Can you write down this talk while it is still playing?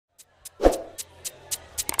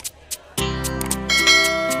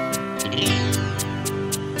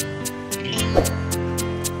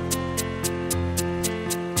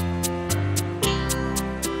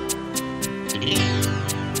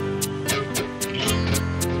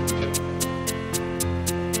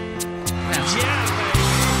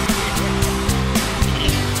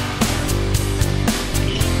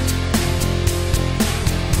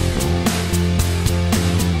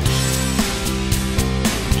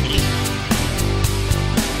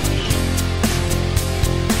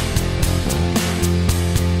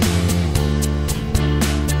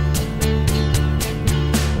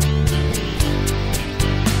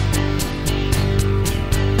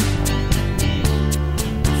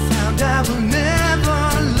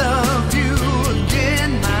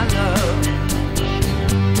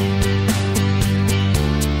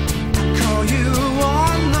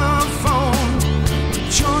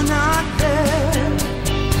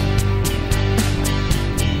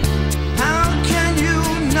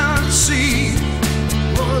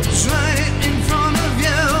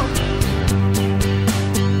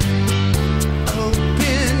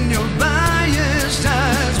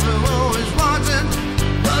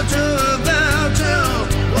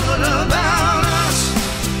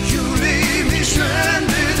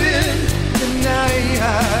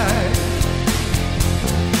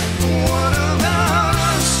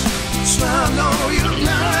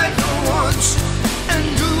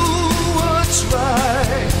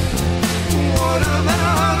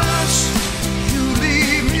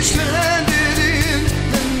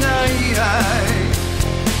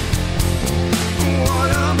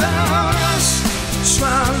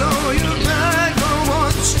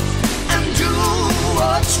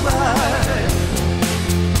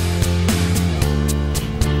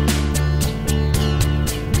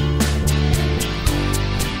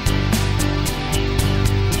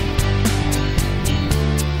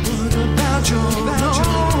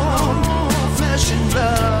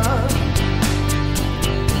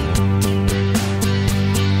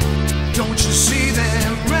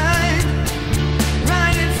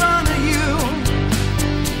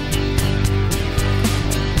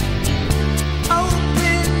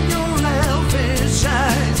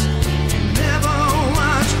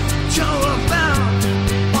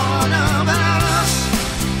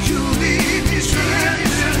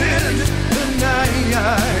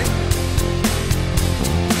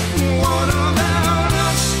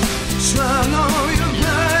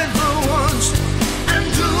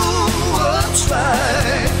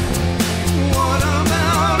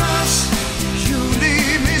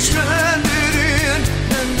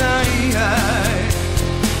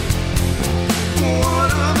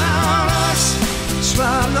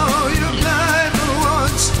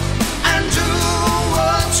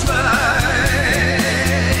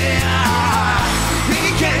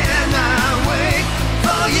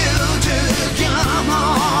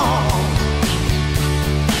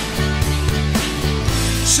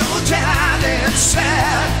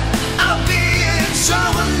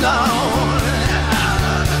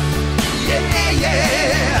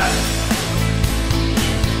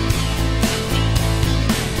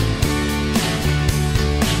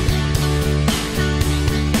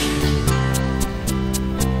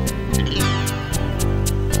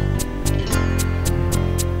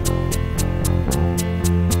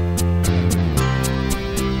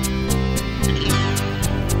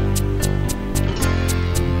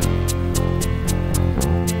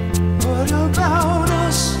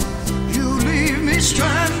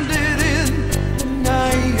stranded in the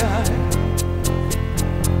night.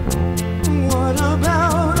 What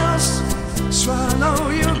about us? Swallow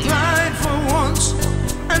your pride for once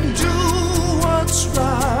and do what's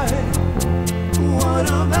right. What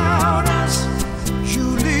about us? You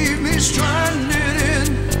leave me stranded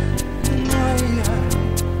in the night.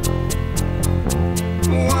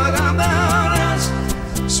 What about us?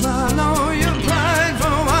 Swallow your pride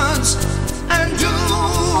for once and do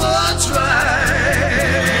what's right.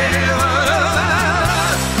 What about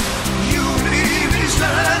us? You leave me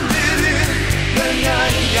stranded in the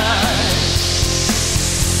night.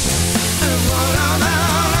 And what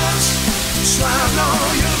about us? Swallow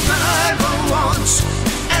your pride for once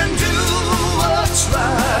and do what's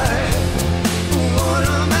right. What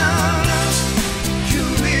about us? You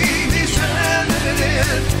leave me stranded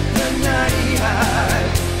in the night.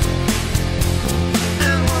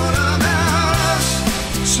 And what about us?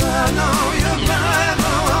 Swallow your pride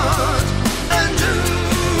for once and do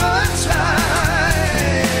what's right.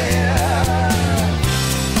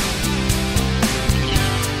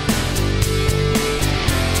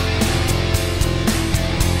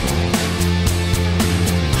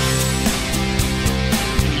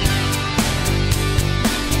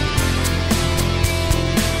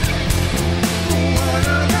 What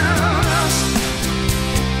about us?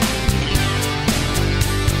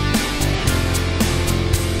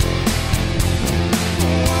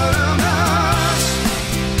 What about us?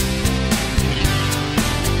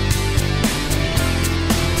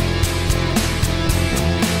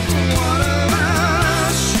 What about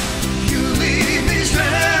us? You leave me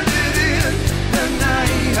stranded in the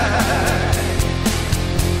night.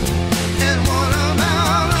 And what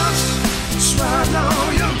about us? Swallow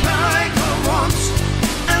your pride for once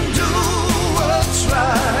and do what's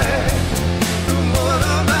right. And what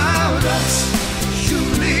about us? You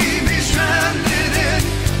leave me stranded in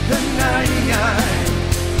the night.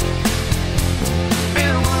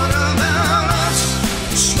 And what about us?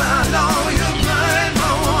 Swallow your pride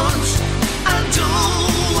for once and do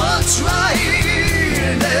what's right.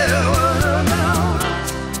 And what about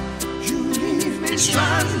us? You leave me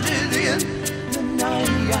stranded in the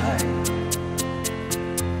night.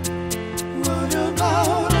 What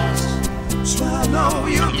about us? Swallow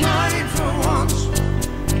your pride for once.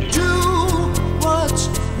 Do what's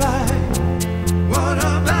right. What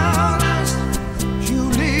about us? You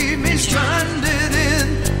leave me stranded in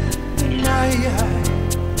the night.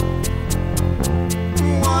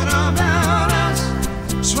 What about us?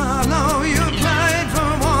 Swallow your pride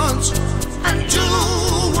for once and do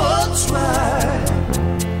what's right.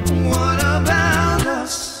 What about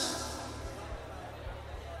us?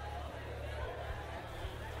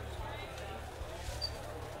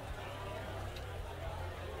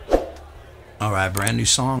 All right, brand new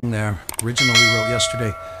song there. Original we wrote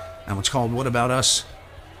yesterday. And it's called What About Us?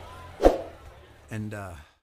 And